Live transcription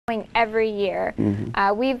every year.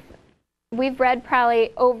 We've read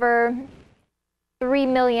probably over 3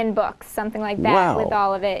 million books, something like that. Wow. With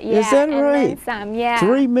all of it. Yeah, Is that and right? Then some, yeah.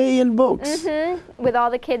 3 million books. With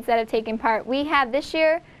all the kids that have taken part. We have this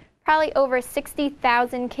year probably over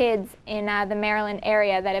 60,000 kids in the Maryland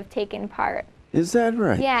area that have taken part. Is that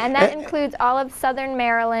right? Yeah, and that includes all of southern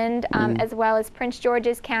Maryland, as well as Prince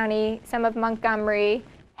George's County, some of Montgomery,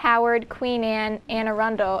 Howard, Queen Anne, Anne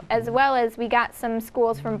Arundel, as well as we got some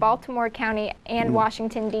schools from Baltimore County and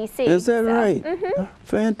Washington, D.C. Is that right?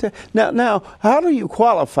 Fantastic. Now, how do you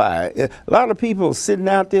qualify? A lot of people sitting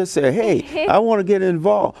out there say, hey, I want to get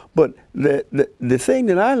involved. But the thing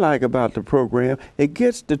that I like about the program, it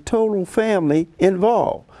gets the total family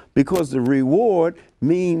involved, because the reward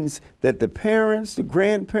means that the parents, the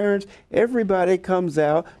grandparents, everybody comes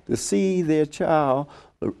out to see their child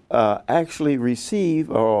actually receive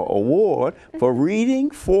an award for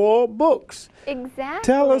reading 4 books. Exactly.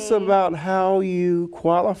 Tell us about how you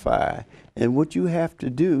qualify and what you have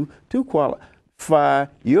to do to qualify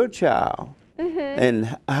your child,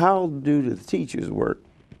 and how do the teachers work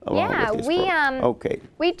along with this program?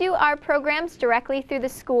 We do our programs directly through the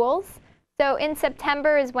schools. So in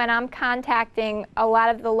September is when I'm contacting a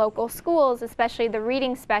lot of the local schools, especially the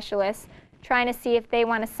reading specialists, trying to see if they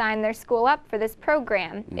want to sign their school up for this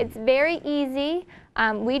program. It's very easy.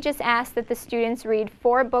 We just ask that the students read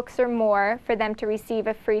 4 books or more for them to receive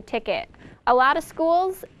a free ticket. A lot of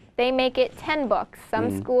schools, they make it 10 books.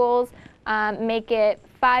 Some schools make it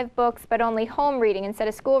 5 books, but only home reading instead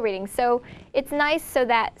of school reading. So it's nice so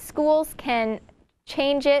that schools can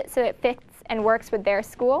change it so it fits and works with their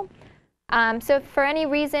school. So if for any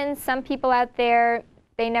reason, some people out there,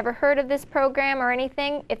 they never heard of this program or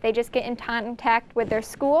anything, if they just get in contact with their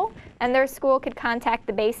school and their school could contact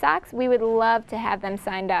the BaySox, we would love to have them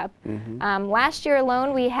signed up. Last year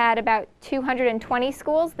alone, we had about 220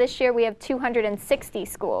 schools. This year, we have 260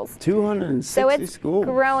 schools. 260 so it's schools?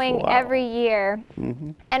 Growing every year.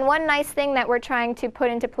 And one nice thing that we're trying to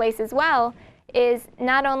put into place as well is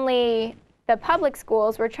not only the public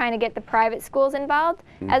schools, we're trying to get the private schools involved,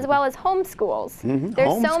 as well as homeschools.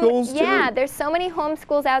 There's so many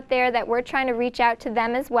homeschools out there that we're trying to reach out to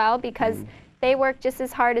them as well, because they work just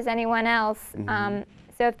as hard as anyone else.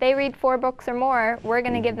 So if they read 4 books or more, we're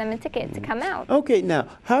going to give them a ticket to come out. Okay, now,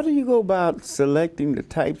 how do you go about selecting the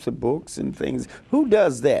types of books and things? Who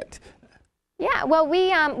does that? Yeah, well,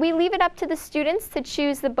 we leave it up to the students to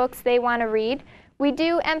choose the books they want to read. We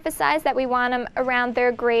do emphasize that we want them around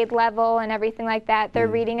their grade level and everything like that, their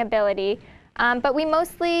reading ability. But we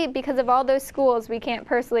mostly, because of all those schools, we can't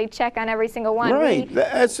personally check on every single one. Right,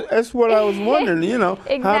 that's what I was wondering, you know.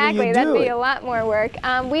 Exactly, how do you do that'd be it? a lot more work.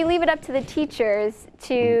 We leave it up to the teachers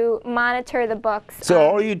to monitor the books. So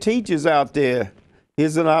all you teachers out there,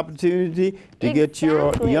 here's an opportunity to get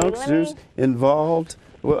your youngsters involved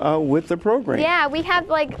with the program. Yeah, we have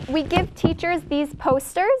we give teachers these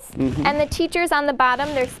posters, and the teachers on the bottom,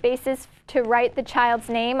 there's spaces to write the child's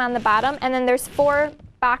name on the bottom, and then there's 4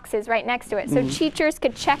 boxes right next to it. So teachers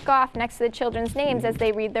could check off next to the children's names as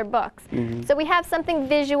they read their books. So we have something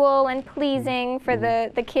visual and pleasing for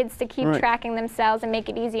the kids to keep tracking themselves and make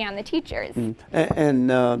it easy on the teachers.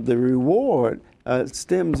 And the reward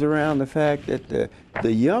stems around the fact that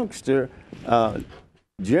the youngster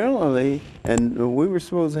generally, and we were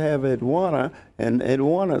supposed to have Edwana, and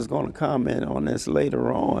Edwana is going to comment on this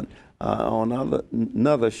later on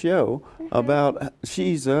another show about,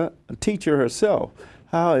 she's a teacher herself,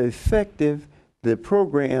 how effective the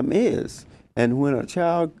program is. And when a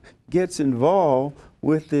child gets involved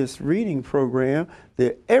with this reading program,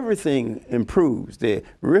 everything improves, their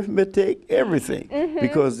arithmetic, everything,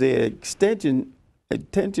 because their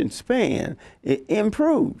attention span, it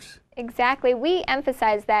improves. Exactly. We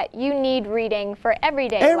emphasize that you need reading for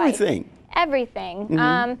everyday life. Everything.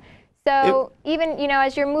 So even,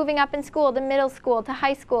 as you're moving up in school, to middle school, to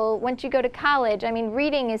high school, once you go to college, I mean,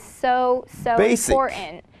 reading is so basic.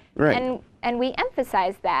 Important. Right. And we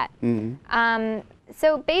emphasize that.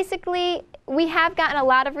 So basically, we have gotten a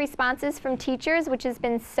lot of responses from teachers, which has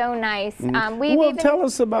been so nice. Tell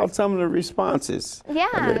us about some of the responses.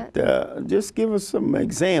 Yeah. Just give us some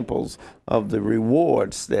examples of the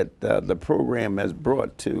rewards that the program has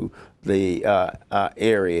brought to the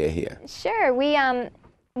area here. Sure.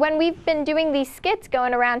 When we've been doing these skits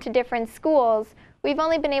going around to different schools, we've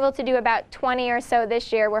only been able to do about 20 or so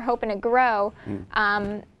this year. We're hoping to grow.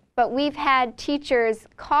 But we've had teachers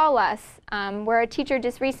call us, where a teacher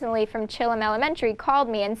just recently from Chilham Elementary called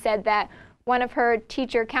me and said that one of her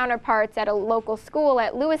teacher counterparts at a local school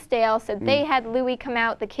at Lewisdale said they had Louie come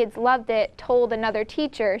out, the kids loved it, told another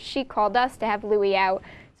teacher, she called us to have Louie out.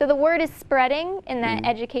 So the word is spreading in that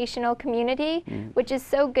educational community, which is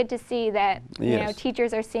so good to see that you know,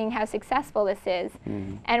 teachers are seeing how successful this is.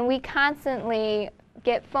 And we constantly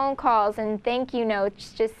get phone calls and thank you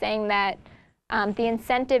notes just saying that the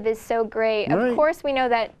incentive is so great. Right. Of course, we know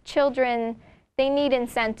that children, they need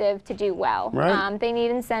incentive to do well. Right. They need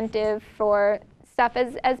incentive for stuff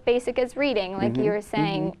as basic as reading, like you were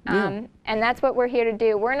saying. And that's what we're here to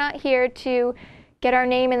do. We're not here to get our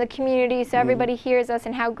name in the community so everybody hears us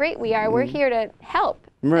and how great we are. We're here to help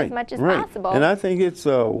as much as possible. And I think it's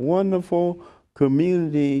a wonderful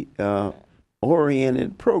community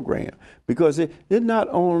oriented program because it not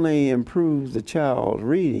only improves the child's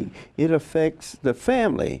reading, it affects the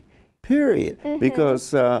family, period.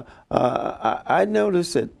 Because I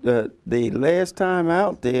noticed that the last time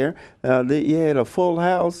out there that you had a full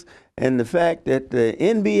house, and the fact that the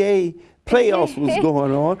NBA playoffs was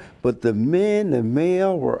going on, but the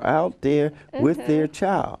male were out there with their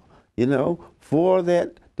child, you know, for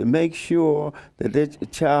that, to make sure that their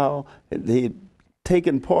child, they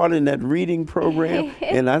taken part in that reading program.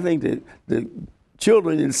 And I think that the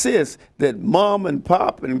children insist that mom and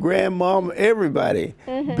pop and grandmom, everybody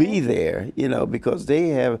be there, you know, because they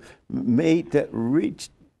have made that,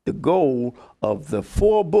 reached the goal of the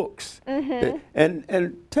 4 books.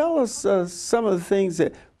 And tell us some of the things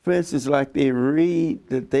that, for instance, like they read,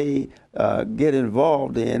 that they get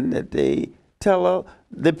involved in, that they tell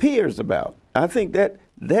the peers about. I think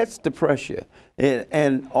that's the pressure.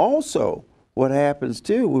 And also what happens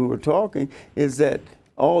too, we were talking, is that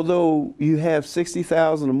although you have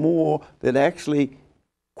 60,000 or more that actually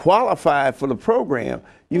qualify for the program,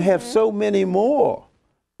 you have so many more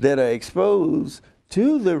that are exposed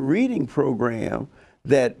to the reading program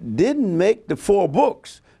that didn't make the 4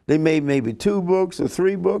 books. They made maybe 2 books or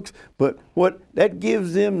 3 books, but what that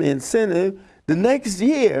gives them the incentive the next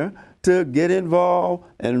year to get involved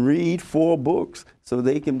and read 4 books so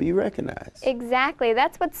they can be recognized. Exactly.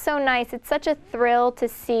 That's what's so nice. It's such a thrill to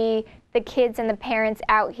see the kids and the parents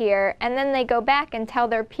out here, and then they go back and tell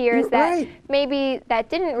their peers that maybe that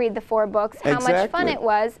didn't read the 4 books how much fun it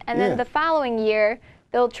was, and then the following year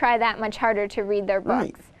they'll try that much harder to read their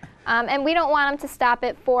books. And we don't want them to stop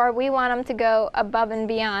at 4. We want them to go above and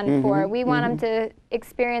beyond 4. We want them to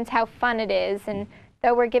experience how fun it is. And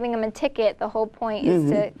though we're giving them a ticket, the whole point is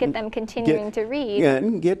to get them continuing to read. Yeah,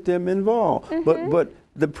 and get them involved. But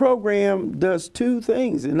the program does 2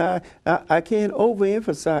 things, and I can't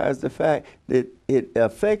overemphasize the fact that it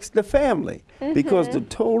affects the family, because the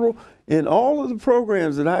total, in all of the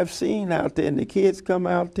programs that I've seen out there and the kids come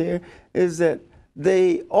out there, is that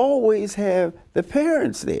they always have the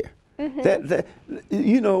parents there. That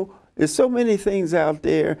you know, there's so many things out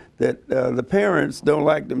there that the parents don't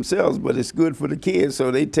like themselves, but it's good for the kids,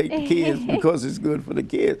 so they take the kids because it's good for the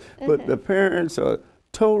kids. But the parents are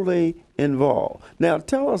totally involved. Now,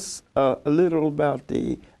 tell us a little about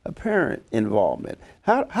the parent involvement.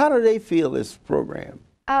 How do they feel this program?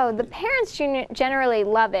 Oh, the parents generally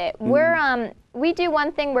love it. We do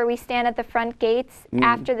one thing where we stand at the front gates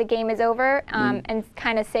after the game is over and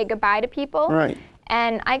kind of say goodbye to people. Right.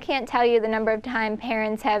 And I can't tell you the number of times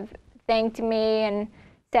parents have thanked me and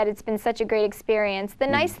said it's been such a great experience. The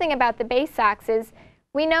nice thing about the Bay Sox is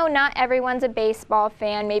we know not everyone's a baseball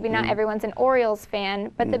fan, maybe not everyone's an Orioles fan,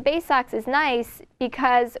 but the Bay Sox is nice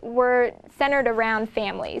because we're centered around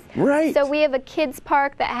families. Right. So we have a kids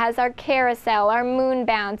park that has our carousel, our moon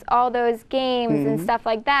bounce, all those games and stuff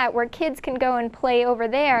like that where kids can go and play over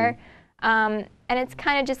there. And it's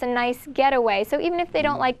kind of just a nice getaway. So even if they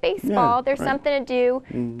don't like baseball, there's something to do.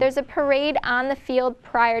 There's a parade on the field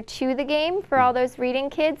prior to the game for all those reading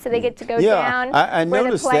kids, so they get to go down I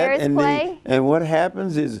where the players that, and play. And what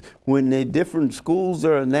happens is when the different schools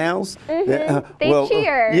are announced, they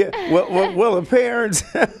cheer. Well, the parents,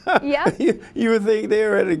 you would think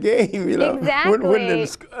they're at a game, you know. Exactly.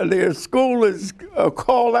 When their school is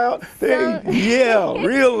called out, they yell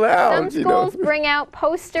real loud. Some schools bring out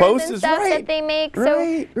posters and stuff that they make.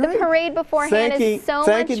 So the parade beforehand is so much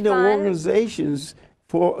fun. Thanking the organizations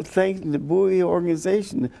thanking the Bowie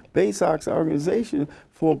organization, the Bay Sox organization,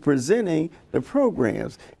 for presenting the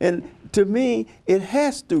programs. And to me, it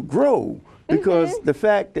has to grow because the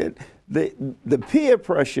fact that the peer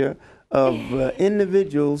pressure of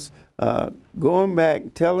individuals going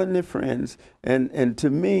back, telling their friends, and to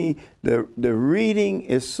me, the reading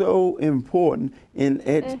is so important in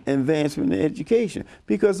advancement in education.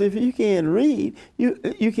 Because if you can't read,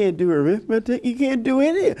 you can't do arithmetic, you can't do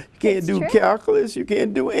any, you can't do calculus, you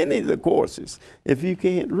can't do any of the courses if you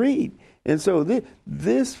can't read. And so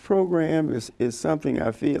this program is something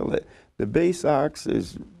I feel that the Bay Sox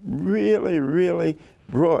is really, really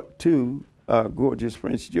brought to gorgeous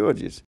Prince George's.